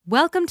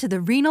Welcome to the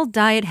Renal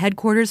Diet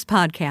Headquarters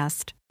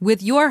podcast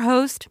with your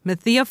host,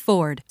 Mathia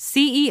Ford,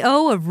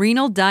 CEO of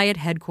Renal Diet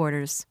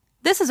Headquarters.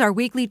 This is our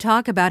weekly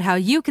talk about how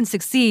you can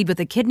succeed with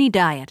a kidney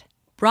diet.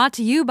 Brought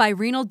to you by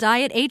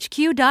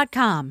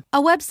RenalDietHQ.com,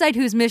 a website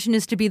whose mission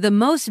is to be the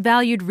most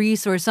valued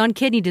resource on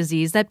kidney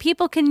disease that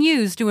people can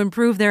use to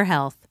improve their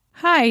health.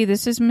 Hi,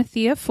 this is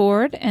Mathia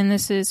Ford, and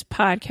this is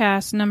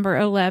podcast number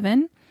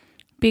 11,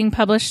 being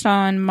published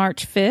on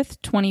March 5th,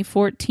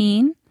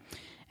 2014.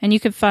 And you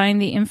can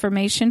find the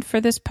information for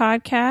this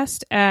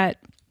podcast at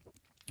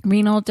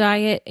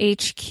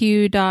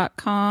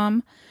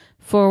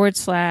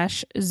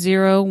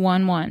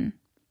renaldiethq.com/011.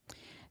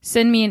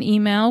 Send me an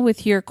email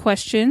with your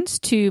questions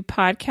to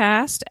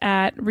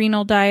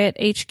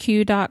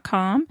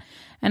podcast@renaldiethq.com,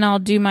 and I'll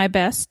do my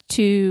best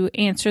to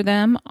answer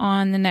them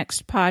on the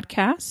next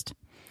podcast.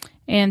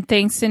 And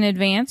thanks in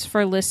advance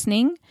for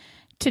listening.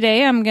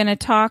 Today I'm going to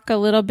talk a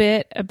little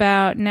bit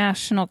about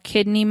National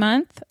Kidney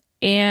Month,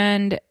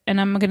 and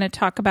I'm going to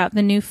talk about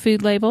the new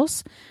food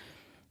labels.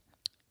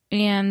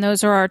 And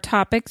those are our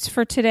topics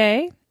for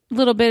today. A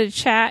little bit of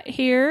chat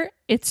here.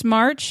 It's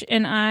March,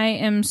 and I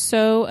am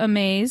so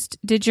amazed.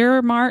 Did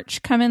your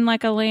March come in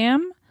like a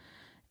lamb?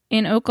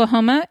 In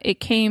Oklahoma,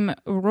 it came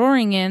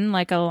roaring in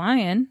like a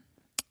lion.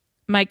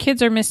 My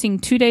kids are missing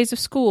 2 days of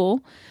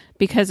school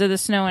because of the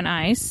snow and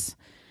ice.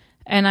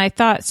 And I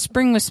thought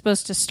spring was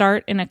supposed to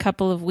start in a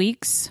couple of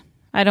weeks.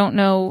 I don't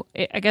know.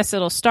 I guess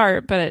it'll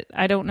start, but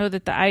I don't know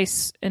that the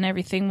ice and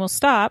everything will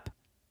stop.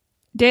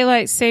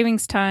 Daylight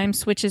savings time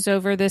switches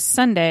over this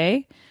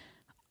Sunday.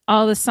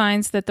 All the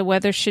signs that the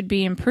weather should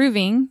be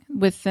improving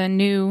with the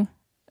new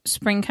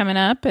spring coming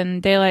up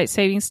and daylight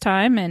savings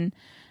time.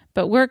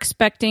 But we're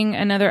expecting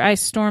another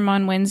ice storm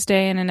on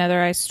Wednesday and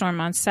another ice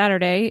storm on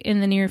Saturday in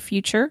the near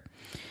future.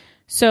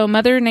 So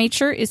Mother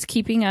Nature is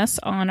keeping us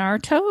on our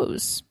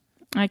toes.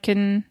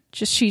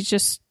 She's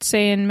just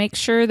saying, make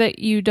sure that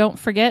you don't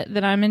forget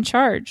that I'm in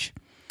charge.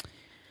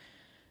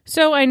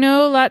 So I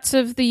know lots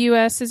of the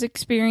U.S. is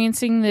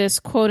experiencing this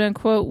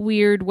quote-unquote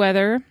weird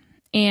weather,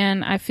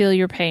 and I feel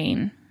your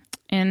pain.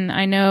 And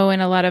I know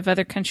in a lot of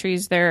other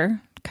countries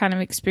they're kind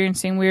of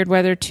experiencing weird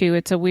weather too.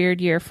 It's a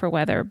weird year for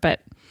weather,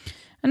 but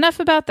enough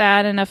about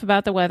that, enough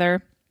about the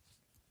weather.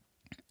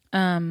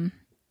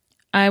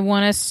 I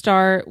want to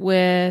start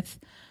with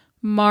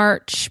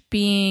March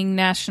being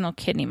National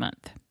Kidney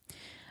Month.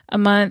 A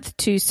month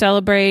to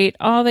celebrate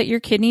all that your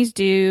kidneys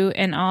do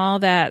and all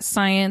that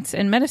science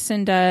and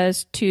medicine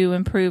does to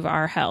improve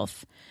our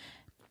health.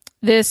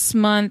 This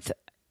month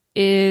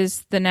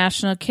is the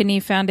National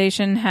Kidney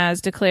Foundation has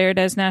declared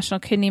as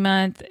National Kidney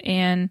Month,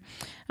 and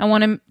I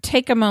want to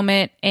take a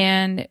moment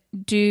and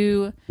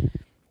do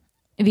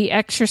the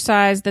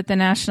exercise that the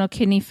National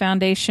Kidney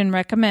Foundation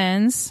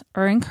recommends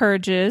or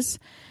encourages.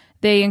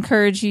 They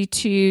encourage you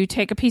to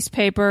take a piece of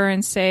paper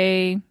and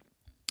say,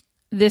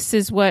 this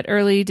is what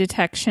early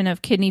detection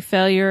of kidney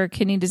failure or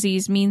kidney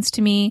disease means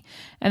to me,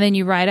 and then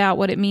you write out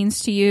what it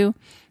means to you.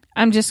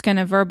 I'm just going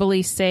to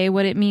verbally say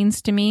what it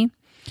means to me.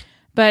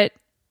 But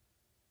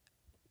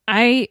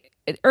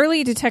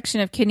early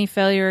detection of kidney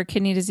failure or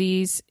kidney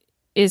disease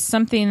is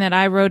something that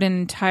I wrote an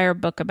entire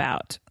book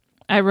about.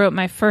 I wrote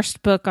my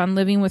first book on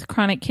living with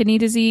chronic kidney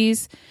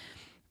disease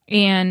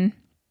and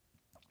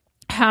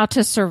how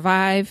to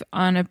survive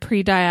on a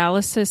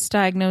pre-dialysis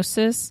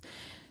diagnosis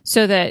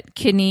so that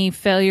kidney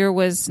failure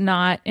was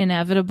not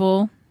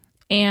inevitable.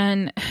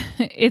 And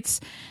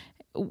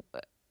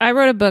I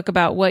wrote a book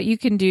about what you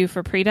can do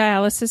for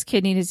pre-dialysis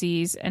kidney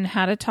disease and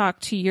how to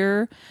talk to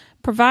your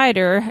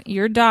provider,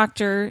 your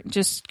doctor,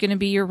 just going to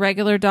be your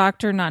regular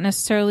doctor, not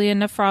necessarily a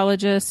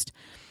nephrologist,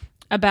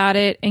 about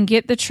it and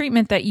get the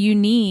treatment that you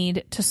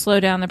need to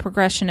slow down the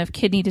progression of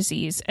kidney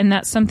disease. And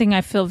that's something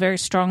I feel very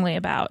strongly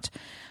about.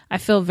 I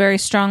feel very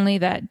strongly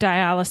that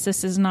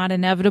dialysis is not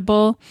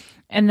inevitable.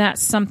 And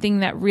that's something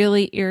that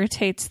really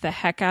irritates the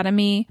heck out of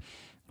me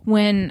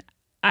when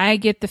I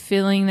get the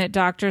feeling that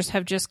doctors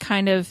have just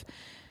kind of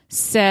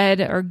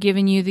said or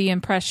given you the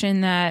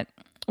impression that,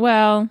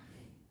 well,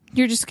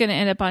 you're just going to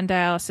end up on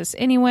dialysis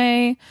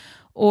anyway,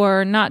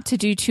 or not to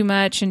do too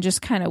much and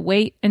just kind of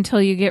wait until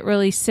you get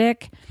really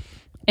sick.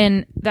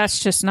 And that's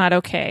just not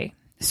okay.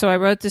 So I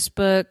wrote this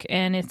book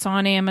and it's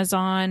on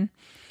Amazon.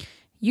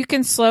 You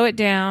can slow it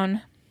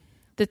down.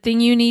 The thing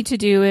you need to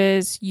do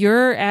is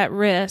you're at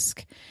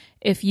risk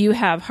if you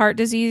have heart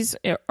disease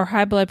or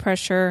high blood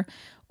pressure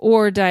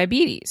or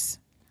diabetes,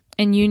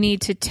 and you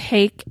need to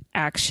take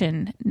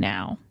action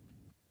now.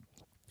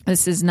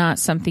 This is not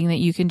something that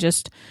you can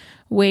just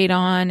wait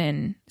on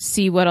and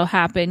see what'll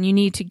happen. You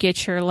need to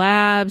get your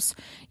labs.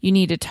 You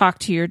need to talk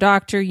to your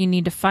doctor. You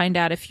need to find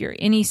out if you're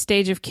any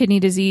stage of kidney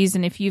disease,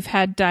 and if you've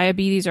had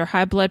diabetes or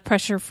high blood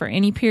pressure for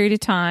any period of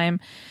time,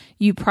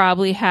 you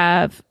probably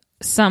have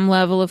some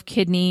level of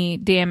kidney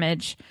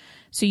damage.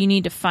 So you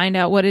need to find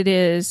out what it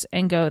is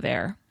and go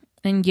there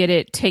and get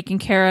it taken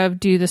care of.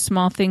 Do the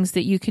small things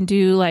that you can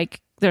do,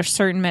 like there's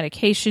certain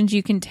medications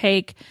you can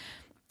take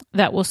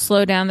that will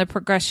slow down the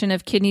progression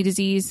of kidney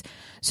disease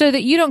so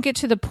that you don't get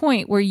to the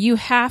point where you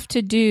have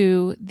to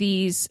do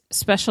these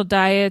special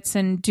diets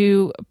and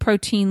do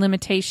protein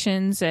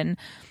limitations and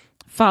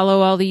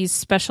follow all these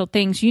special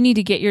things. You need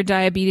to get your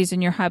diabetes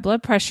and your high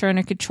blood pressure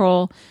under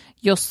control.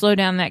 You'll slow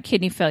down that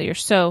kidney failure.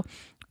 So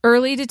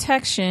early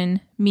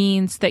detection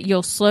means that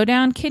you'll slow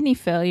down kidney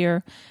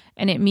failure,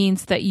 and it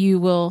means that you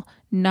will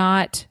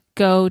not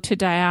go to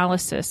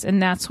dialysis.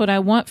 And that's what I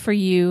want for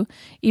you.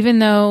 Even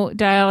though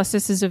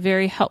dialysis is a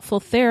very helpful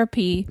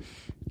therapy,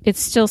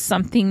 it's still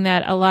something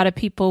that a lot of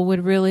people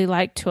would really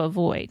like to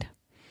avoid.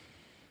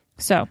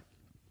 So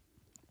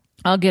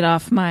I'll get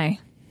off my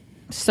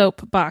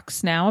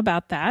soapbox now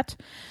about that.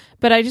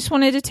 But I just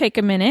wanted to take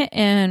a minute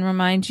and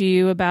remind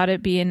you about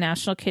it being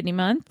National Kidney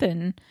Month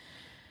and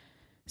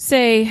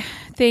say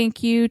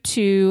thank you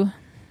to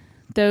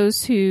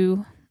those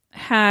who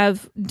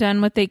have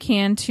done what they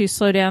can to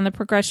slow down the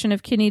progression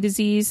of kidney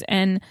disease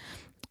and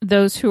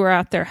those who are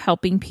out there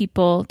helping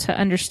people to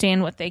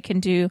understand what they can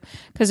do,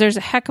 because there's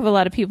a heck of a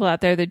lot of people out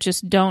there that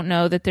just don't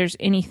know that there's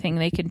anything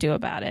they can do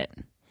about it.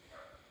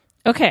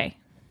 Okay.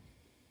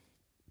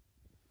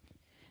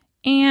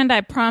 And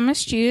I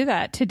promised you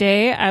that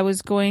today I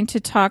was going to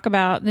talk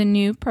about the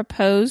new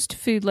proposed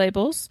food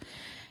labels.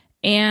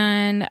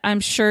 And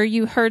I'm sure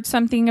you heard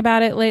something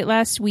about it late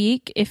last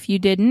week. If you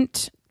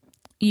didn't,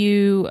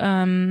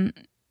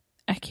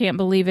 I can't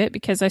believe it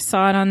because I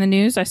saw it on the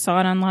news. I saw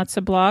it on lots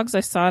of blogs. I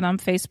saw it on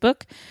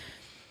Facebook.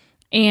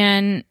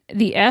 And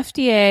the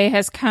FDA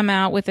has come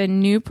out with a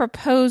new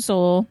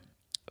proposal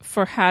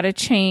for how to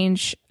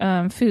change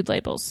food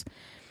labels.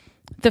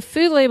 The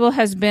food label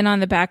has been on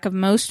the back of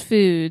most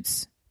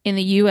foods in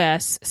the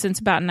U.S. since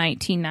about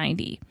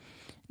 1990.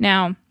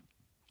 Now,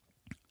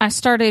 I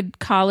started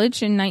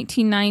college in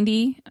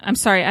 1990. I'm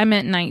sorry, I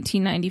meant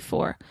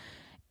 1994.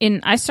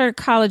 I started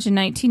college in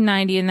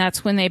 1990, and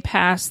that's when they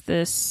passed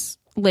this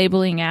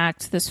labeling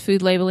act, this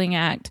food labeling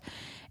act.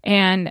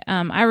 And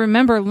I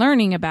remember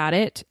learning about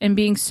it and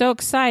being so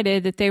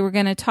excited that they were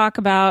going to talk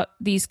about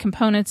these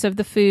components of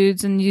the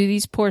foods and do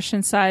these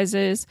portion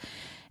sizes.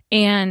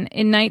 And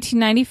in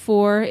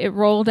 1994, it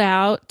rolled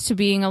out to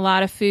being a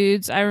lot of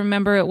foods. I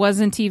remember it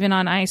wasn't even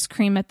on ice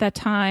cream at that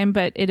time,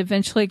 but it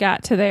eventually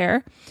got to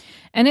there.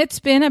 And it's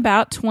been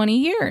about 20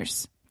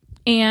 years.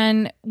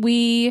 And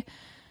we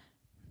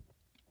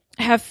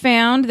have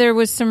found there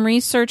was some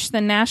research,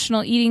 the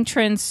National Eating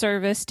Trends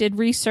Service did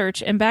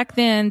research, and back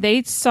then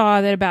they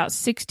saw that about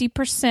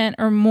 60%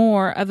 or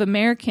more of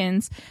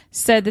Americans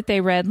said that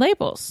they read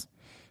labels.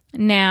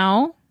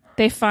 Now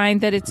they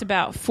find that it's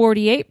about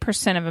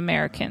 48% of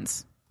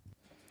Americans.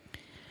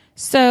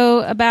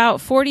 So about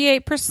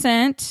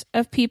 48%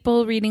 of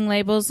people reading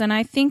labels, and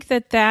I think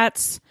that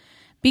that's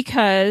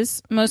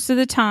because most of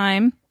the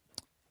time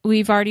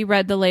we've already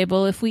read the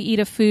label. If we eat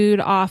a food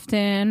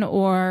often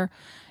or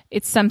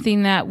it's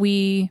something that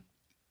we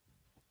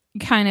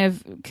kind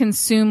of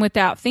consume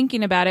without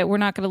thinking about it, we're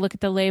not going to look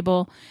at the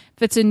label.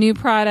 If it's a new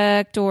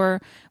product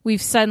or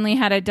we've suddenly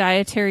had a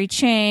dietary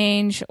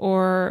change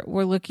or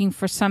we're looking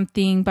for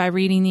something by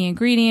reading the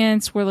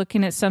ingredients, we're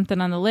looking at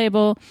something on the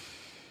label,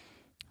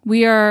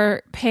 we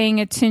are paying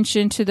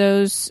attention to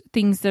those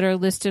things that are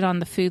listed on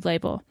the food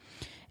label.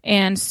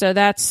 And so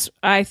that's,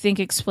 I think,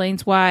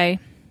 explains why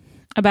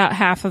about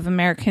half of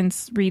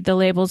Americans read the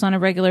labels on a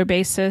regular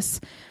basis.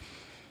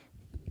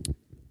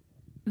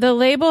 The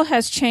label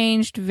has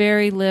changed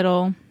very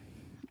little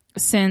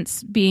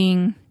since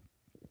being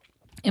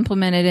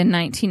implemented in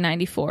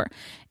 1994.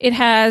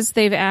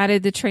 They've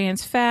added the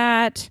trans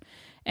fat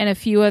and a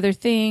few other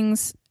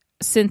things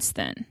since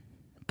then.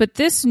 But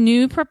this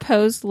new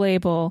proposed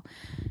label,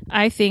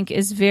 I think,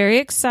 is very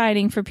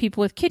exciting for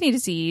people with kidney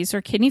disease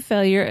or kidney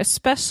failure,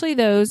 especially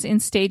those in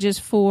stages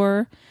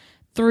 4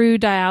 through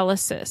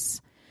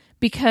dialysis.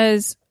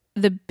 Because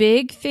the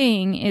big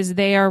thing is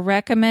they are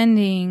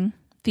recommending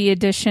the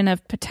addition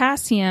of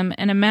potassium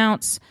and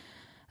amounts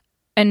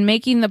and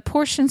making the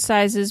portion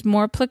sizes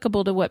more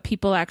applicable to what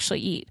people actually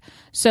eat.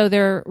 So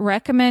they're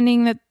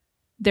recommending that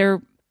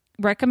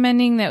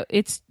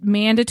it's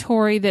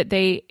mandatory that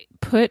they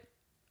put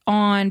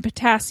on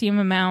potassium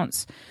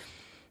amounts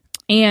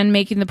and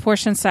making the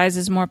portion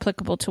sizes more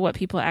applicable to what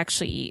people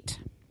actually eat.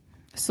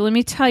 So let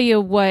me tell you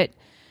what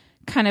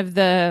kind of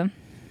the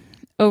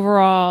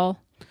overall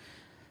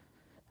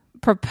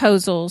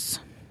proposals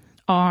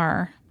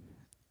are.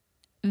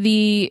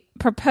 The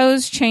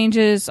proposed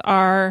changes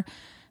are,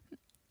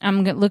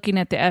 I'm looking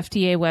at the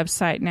FDA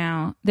website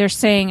now. They're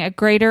saying a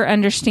greater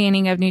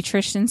understanding of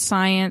nutrition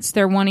science.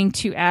 They're wanting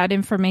to add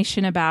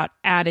information about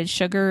added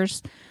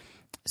sugars.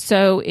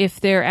 So if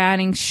they're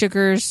adding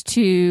sugars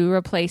to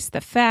replace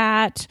the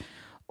fat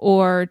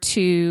or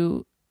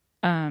to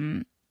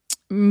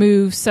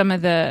move some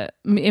of it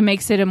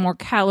makes it a more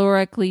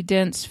calorically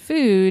dense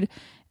food,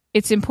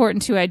 it's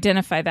important to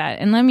identify that.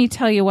 And let me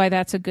tell you why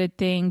that's a good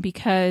thing,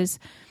 because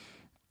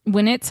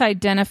when it's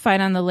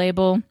identified on the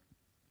label,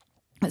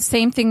 the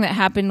same thing that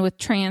happened with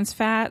trans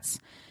fats,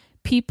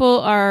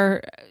 people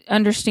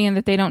understand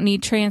that they don't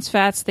need trans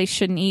fats. They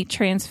shouldn't eat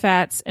trans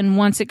fats. And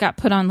once it got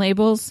put on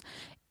labels,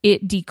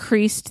 it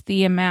decreased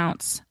the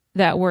amounts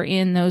that were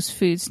in those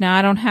foods. Now,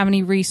 I don't have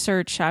any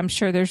research. I'm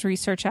sure there's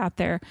research out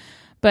there,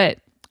 but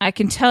I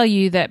can tell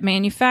you that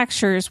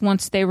manufacturers,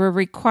 once they were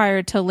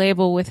required to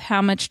label with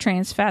how much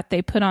trans fat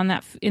they put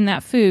on in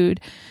that food,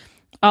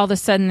 all of a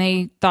sudden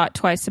they thought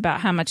twice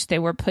about how much they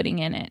were putting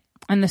in it.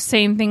 And the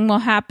same thing will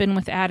happen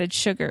with added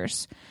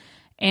sugars.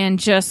 And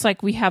just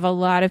like we have a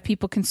lot of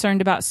people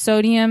concerned about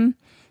sodium,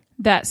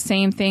 that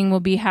same thing will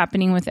be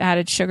happening with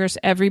added sugars.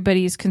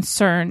 Everybody's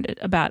concerned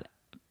about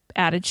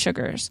added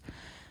sugars.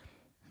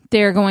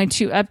 They're going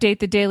to update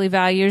the daily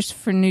values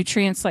for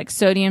nutrients like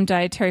sodium,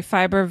 dietary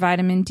fiber,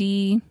 vitamin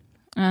D.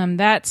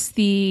 That's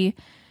the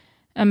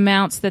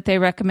amounts that they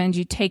recommend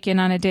you take in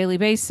on a daily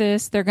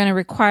basis. They're going to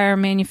require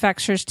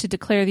manufacturers to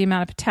declare the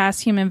amount of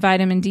potassium and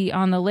vitamin D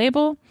on the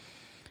label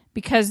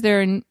because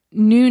they're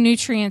new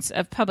nutrients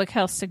of public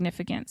health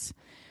significance.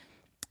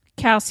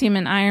 Calcium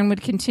and iron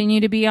would continue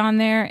to be on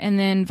there, and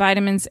then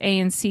vitamins A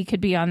and C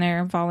could be on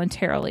there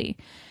voluntarily.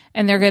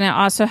 And they're going to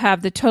also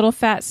have the total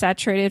fat,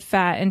 saturated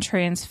fat, and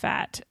trans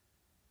fat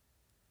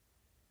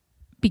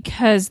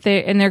because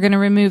they're going to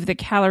remove the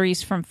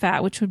calories from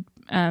fat, which would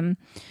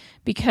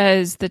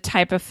because the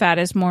type of fat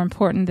is more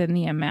important than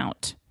the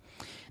amount.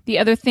 The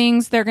other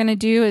things they're going to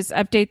do is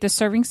update the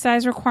serving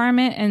size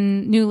requirement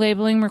and new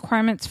labeling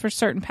requirements for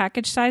certain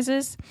package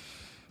sizes.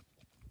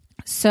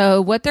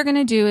 So what they're going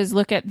to do is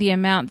look at the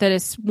amount that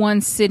is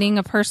one sitting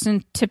a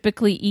person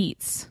typically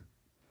eats.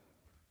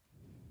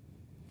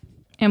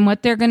 And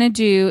what they're going to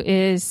do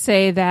is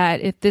say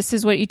that if this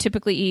is what you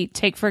typically eat,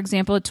 take, for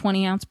example, a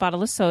 20-ounce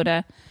bottle of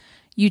soda.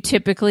 You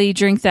typically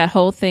drink that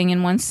whole thing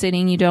in one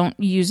sitting. You don't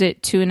use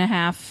it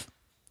 2.5,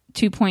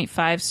 2.5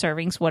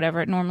 servings,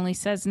 whatever it normally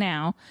says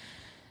now.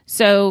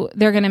 So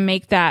they're going to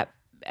make that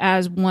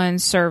as one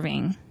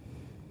serving.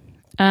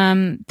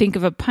 Think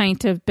of a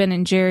pint of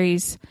Ben &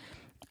 Jerry's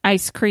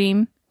ice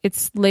cream.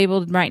 It's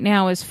labeled right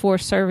now as 4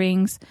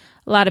 servings.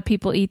 A lot of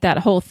people eat that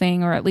whole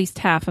thing or at least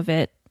half of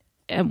it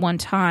at one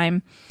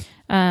time.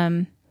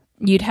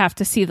 You'd have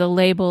to see the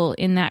label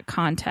in that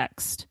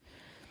context.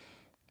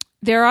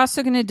 They're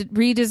also going to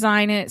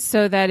redesign it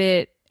so that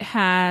it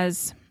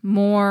has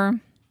more,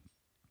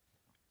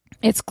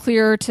 it's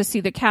clearer to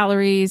see the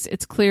calories,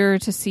 it's clearer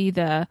to see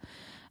the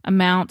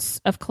amounts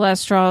of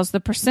cholesterols.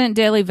 The percent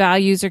daily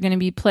values are going to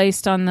be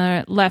placed on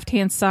the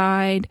left-hand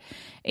side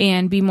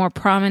and be more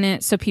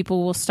prominent so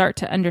people will start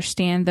to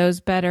understand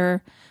those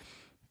better.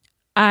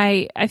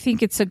 I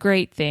think it's a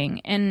great thing.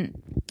 And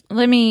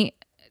let me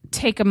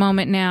take a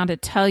moment now to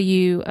tell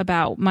you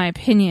about my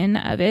opinion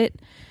of it.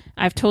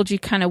 I've told you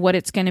kind of what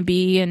it's going to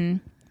be and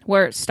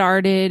where it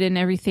started and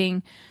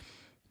everything.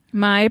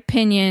 My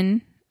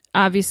opinion,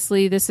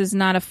 obviously, this is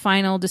not a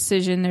final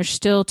decision. They're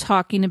still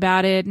talking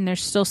about it, and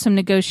there's still some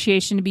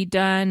negotiation to be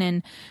done,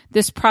 and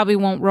this probably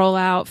won't roll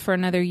out for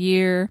another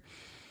year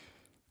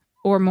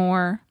or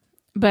more.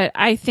 But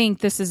I think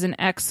this is an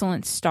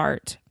excellent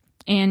start.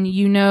 And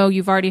you know,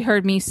 you've already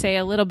heard me say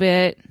a little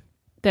bit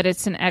that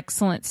it's an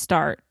excellent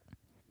start.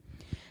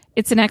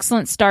 It's an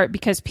excellent start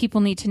because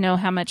people need to know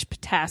how much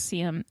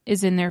potassium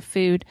is in their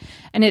food.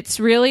 And it's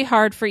really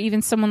hard for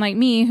even someone like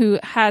me who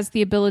has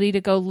the ability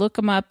to go look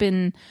them up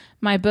in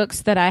my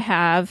books that I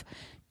have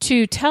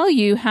to tell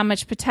you how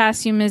much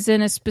potassium is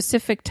in a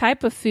specific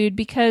type of food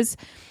because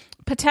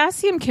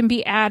potassium can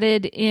be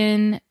added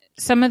in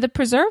some of the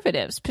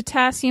preservatives,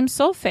 potassium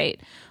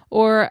sulfate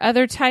or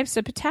other types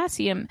of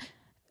potassium.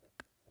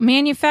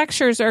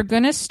 Manufacturers are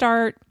going to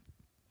start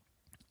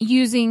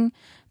using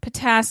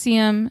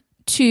potassium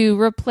to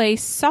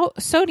replace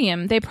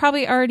sodium. They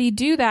probably already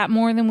do that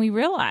more than we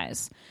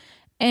realize.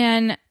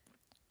 And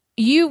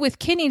you with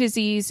kidney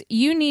disease,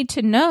 you need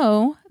to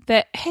know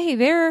that, hey,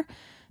 they're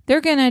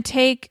going to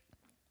take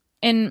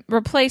and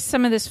replace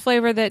some of this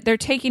flavor, that they're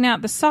taking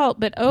out the salt,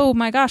 but oh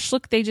my gosh,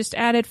 look, they just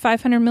added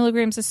 500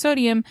 milligrams of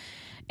sodium.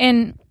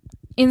 And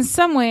in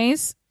some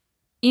ways,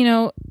 you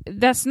know,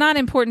 that's not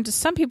important to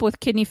some people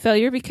with kidney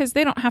failure because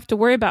they don't have to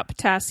worry about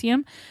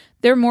potassium.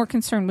 They're more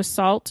concerned with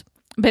salt.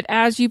 But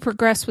as you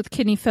progress with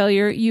kidney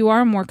failure, you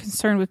are more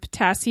concerned with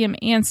potassium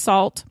and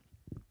salt.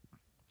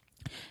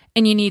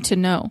 And you need to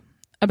know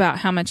about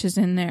how much is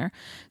in there.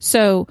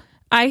 So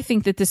I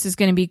think that this is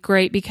going to be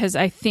great because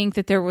I think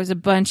that there is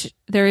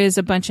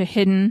a bunch of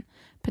hidden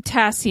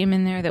potassium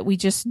in there that we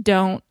just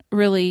don't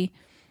really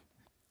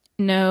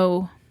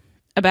know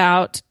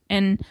about.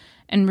 And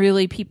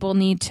really people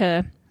need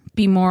to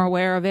be more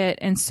aware of it.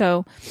 And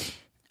so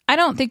I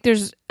don't think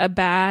there's a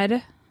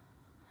bad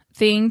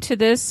thing to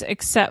this,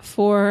 except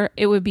for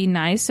it would be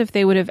nice if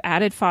they would have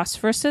added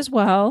phosphorus as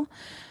well.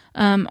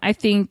 I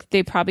think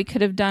they probably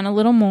could have done a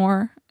little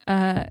more,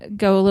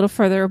 go a little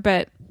further,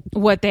 but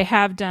what they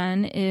have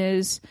done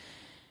is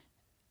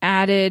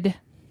added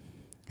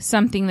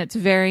something that's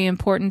very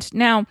important.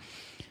 Now,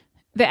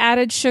 the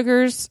added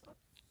sugars,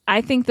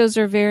 I think those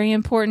are very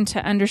important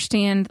to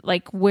understand,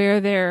 like where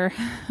they're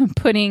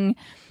putting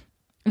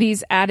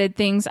these added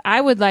things, I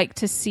would like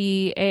to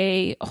see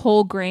a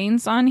whole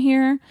grains on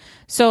here.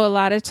 So a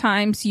lot of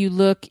times you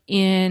look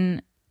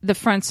in the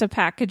fronts of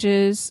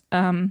packages,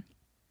 and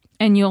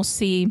you'll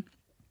see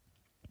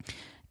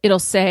it'll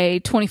say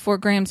 24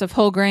 grams of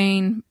whole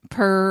grain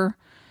per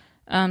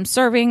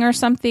serving or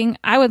something.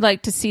 I would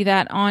like to see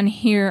that on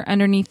here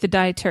underneath the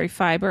dietary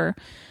fiber,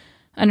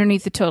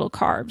 underneath the total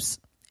carbs.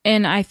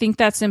 And I think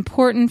that's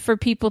important for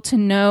people to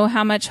know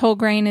how much whole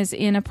grain is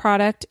in a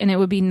product. And it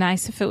would be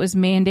nice if it was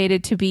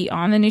mandated to be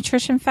on the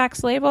nutrition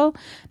facts label.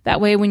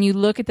 That way, when you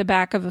look at the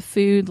back of a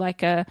food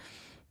like a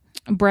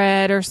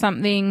bread or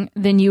something,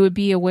 then you would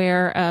be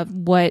aware of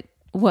what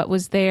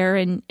was there,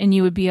 and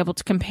you would be able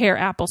to compare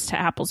apples to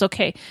apples.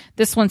 Okay,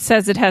 this one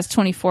says it has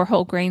 24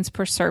 whole grains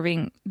per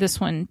serving. This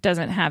one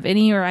doesn't have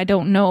any, or I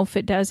don't know if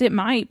it does. It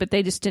might, but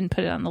they just didn't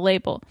put it on the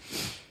label.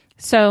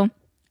 So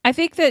I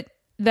think that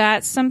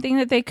that's something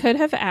that they could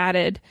have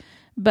added,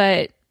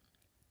 but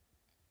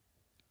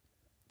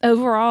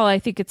overall, I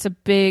think it's a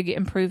big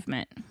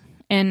improvement.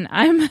 And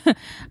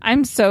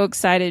I'm so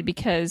excited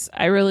because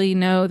I really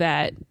know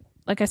that,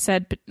 like I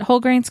said, whole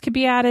grains could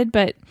be added,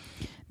 but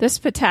this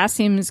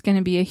potassium is going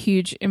to be a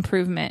huge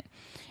improvement.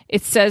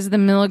 It says the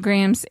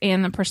milligrams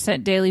and the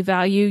percent daily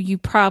value. You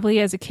probably,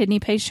 as a kidney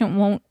patient,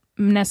 won't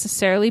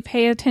necessarily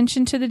pay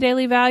attention to the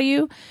daily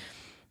value,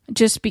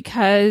 just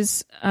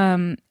because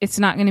it's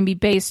not going to be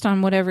based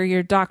on whatever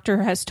your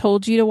doctor has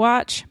told you to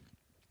watch.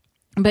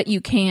 But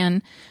you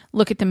can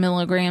look at the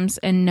milligrams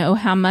and know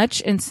how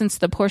much. And since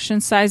the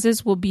portion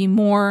sizes will be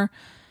more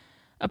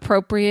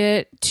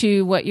appropriate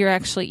to what you're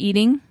actually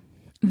eating,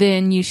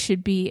 then you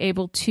should be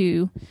able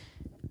to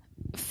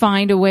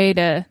find a way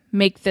to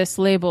make this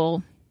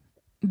label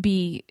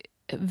be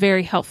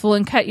very helpful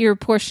and cut your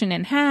portion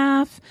in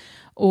half,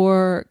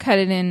 or cut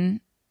it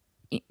in,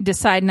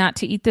 decide not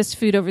to eat this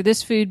food over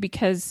this food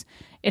because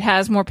it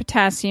has more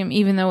potassium,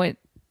 even though it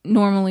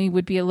normally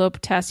would be a low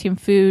potassium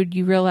food.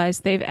 You realize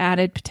they've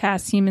added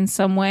potassium in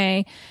some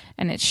way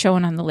and it's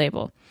showing on the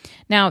label.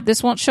 Now,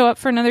 this won't show up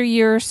for another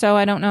year or so.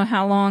 I don't know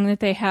how long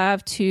that they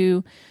have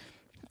to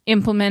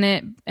implement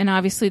it. And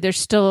obviously there's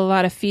still a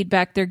lot of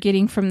feedback they're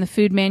getting from the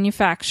food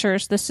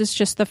manufacturers. This is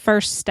just the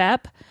first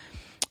step.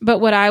 But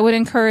what I would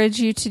encourage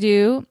you to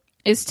do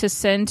is to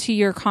send to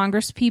your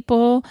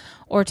congresspeople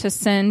or to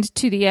send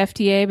to the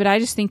FDA. But I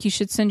just think you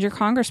should send your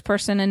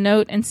congressperson a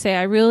note and say,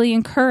 I really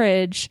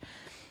encourage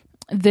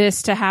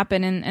this to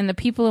happen. And the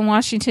people in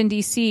Washington,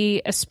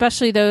 D.C.,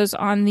 especially those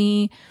on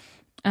the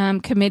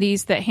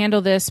committees that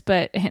handle this,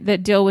 but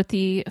that deal with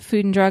the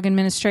Food and Drug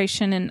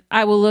Administration. And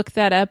I will look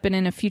that up, and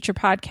in a future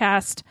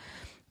podcast,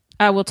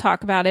 I will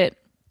talk about it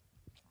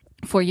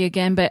for you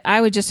again. But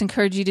I would just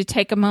encourage you to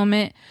take a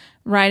moment,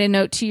 write a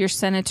note to your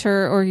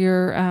senator or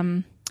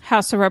your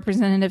House of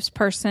Representatives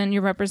person,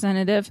 your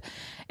representative,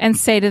 and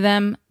say to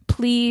them,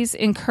 please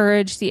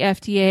encourage the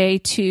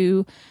FDA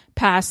to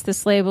pass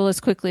this label as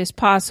quickly as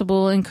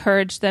possible.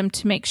 Encourage them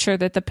to make sure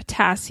that the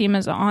potassium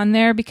is on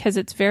there, because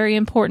it's very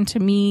important to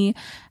me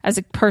as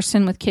a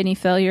person with kidney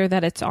failure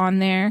that it's on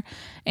there,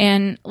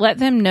 and let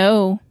them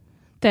know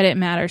that it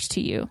matters to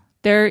you.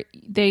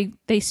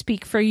 They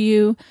speak for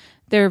you.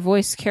 Their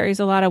voice carries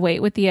a lot of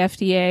weight with the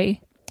FDA,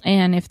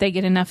 and if they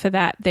get enough of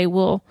that, they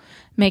will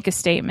make a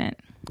statement.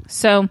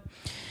 So,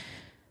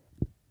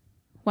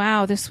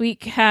 wow, this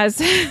week has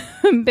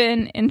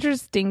been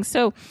interesting.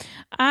 So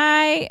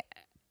I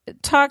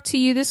talked to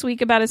you this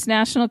week about it's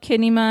National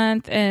Kidney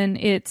Month, and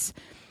it's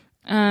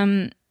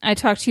I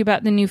talked to you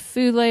about the new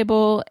food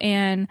label,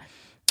 and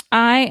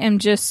I am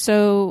just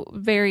so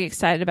very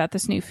excited about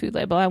this new food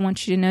label. I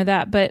want you to know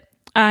that. But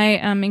I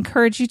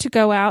encourage you to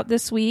go out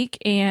this week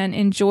and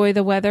enjoy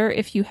the weather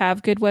if you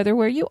have good weather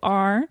where you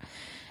are.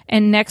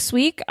 And next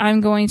week,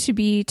 I'm going to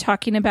be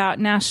talking about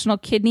National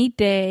Kidney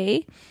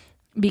Day,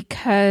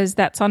 because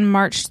that's on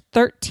March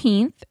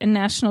 13th. And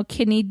National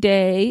Kidney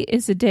Day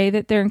is a day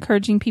that they're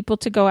encouraging people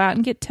to go out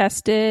and get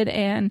tested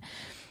and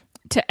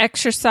to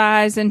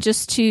exercise and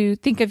just to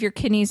think of your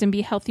kidneys and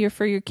be healthier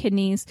for your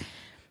kidneys.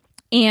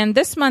 And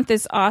this month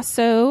is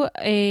also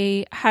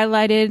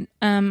highlighted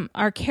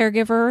our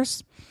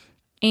caregivers.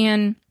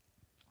 And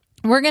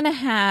we're going to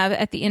have,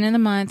 at the end of the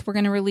month, we're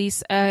going to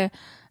release a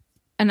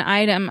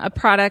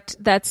product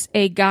that's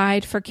a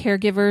guide for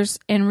caregivers.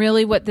 And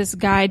really what this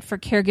guide for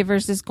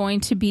caregivers is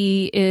going to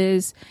be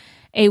is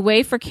a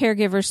way for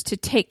caregivers to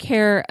take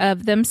care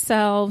of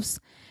themselves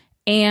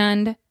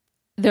and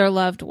their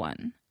loved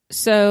one.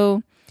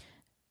 So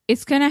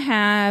it's going to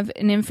have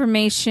an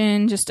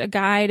information, just a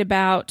guide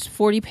about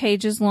 40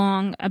 pages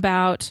long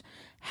about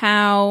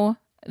how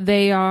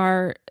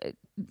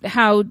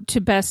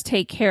to best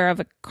take care of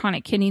a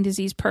chronic kidney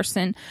disease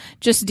person,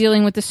 just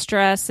dealing with the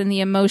stress and the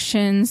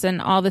emotions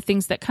and all the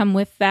things that come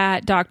with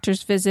that,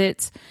 doctor's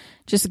visits,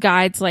 just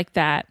guides like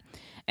that.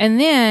 And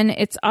then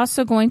it's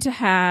also going to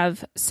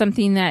have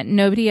something that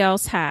nobody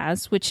else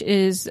has, which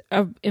is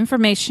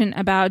information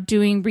about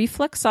doing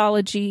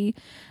reflexology,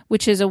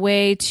 which is a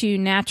way to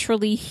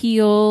naturally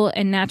heal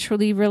and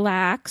naturally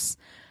relax.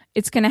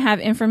 It's going to have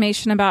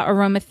information about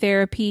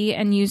aromatherapy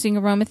and using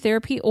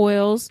aromatherapy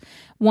oils,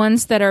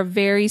 ones that are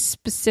very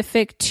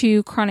specific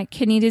to chronic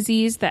kidney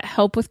disease that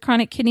help with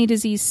chronic kidney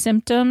disease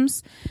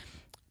symptoms.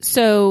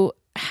 So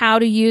how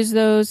to use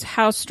those,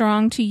 how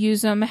strong to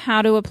use them,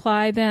 how to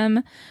apply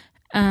them.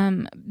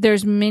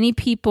 There's many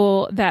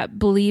people that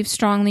believe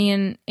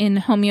strongly in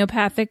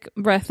homeopathic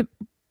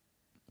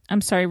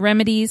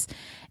remedies.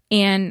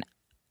 And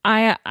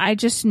I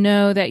just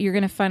know that you're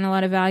going to find a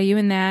lot of value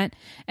in that.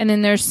 And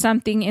then there's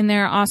something in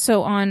there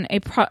also on a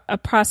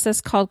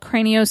process called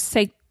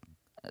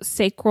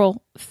craniosacral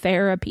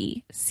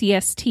therapy,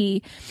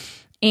 CST.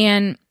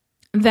 And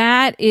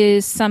that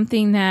is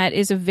something that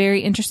is a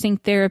very interesting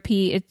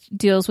therapy. It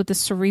deals with the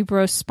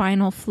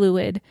cerebrospinal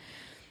fluid.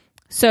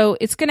 So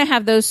it's going to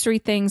have those three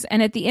things.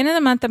 And at the end of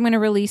the month, I'm going to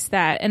release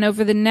that. And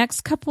over the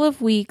next couple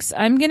of weeks,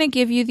 I'm going to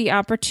give you the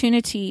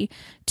opportunity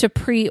to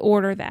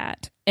pre-order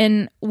that.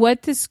 And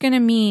what this is going to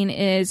mean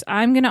is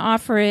I'm going to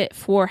offer it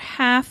for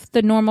half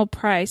the normal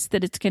price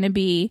that it's going to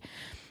be.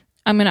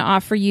 I'm going to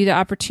offer you the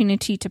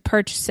opportunity to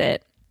purchase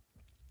it.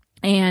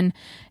 And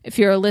if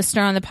you're a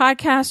listener on the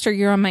podcast or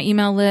you're on my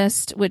email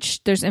list,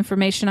 which there's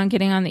information on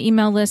getting on the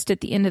email list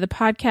at the end of the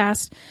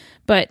podcast,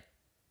 but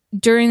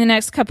during the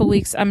next couple of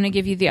weeks, I'm going to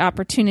give you the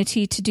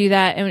opportunity to do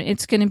that. And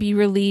it's going to be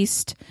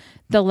released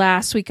the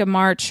last week of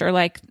March or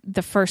like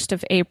the 1st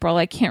of April.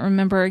 I can't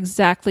remember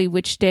exactly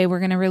which day we're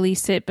going to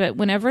release it, but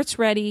whenever it's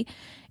ready,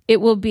 it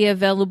will be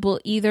available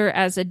either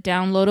as a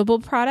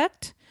downloadable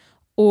product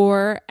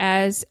or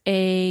as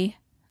a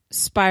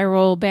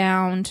spiral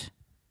bound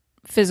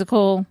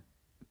physical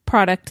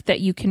product that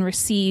you can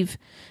receive,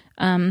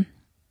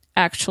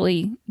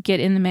 actually get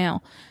in the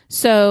mail.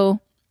 So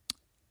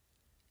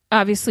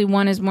obviously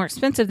one is more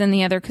expensive than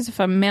the other because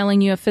if I'm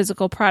mailing you a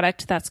physical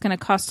product, that's going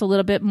to cost a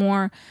little bit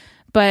more,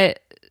 but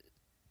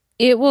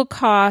it will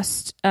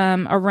cost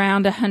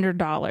around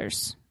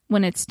 $100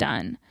 when it's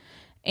done.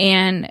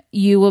 And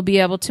you will be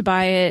able to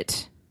buy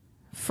it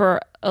for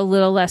a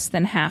little less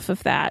than half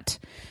of that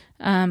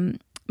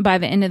by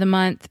the end of the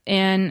month.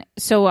 And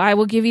so I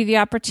will give you the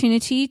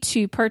opportunity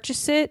to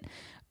purchase it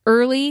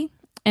early.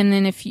 And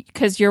then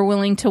because you're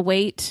willing to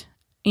wait,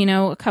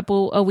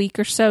 a week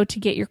or so to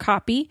get your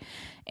copy.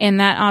 And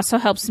that also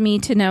helps me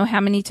to know how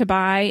many to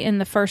buy in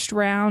the first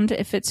round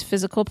if it's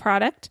physical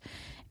product.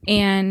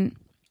 And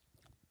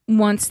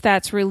once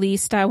that's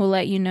released, I will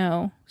let you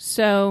know.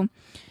 So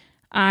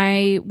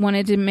I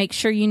wanted to make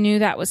sure you knew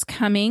that was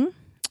coming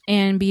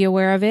and be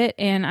aware of it.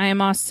 And I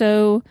am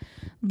also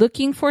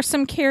looking for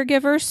some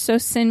caregivers. So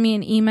send me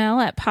an email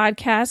at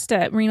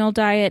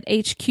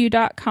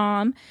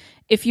podcast@renaldiethq.com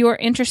if you are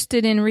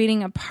interested in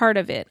reading a part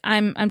of it.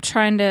 I'm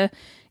trying to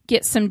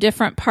get some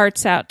different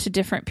parts out to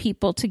different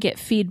people to get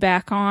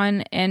feedback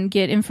on and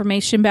get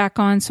information back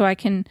on so I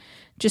can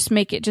just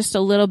make it just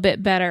a little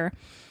bit better.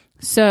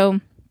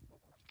 So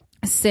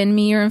send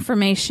me your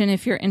information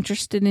if you're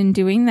interested in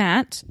doing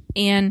that.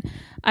 And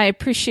I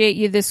appreciate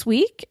you this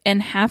week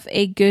and have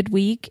a good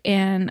week.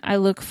 And I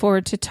look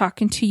forward to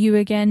talking to you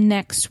again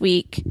next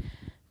week.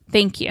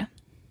 Thank you.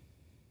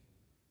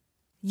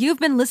 You've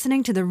been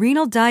listening to the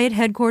Renal Diet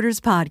Headquarters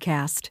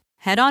podcast.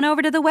 Head on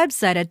over to the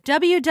website at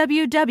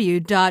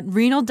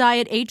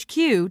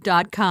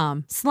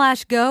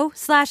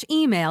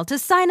www.renaldiethhq.com/go/email to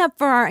sign up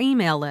for our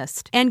email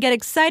list and get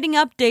exciting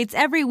updates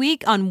every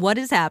week on what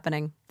is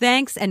happening.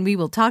 Thanks, and we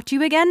will talk to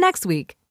you again next week.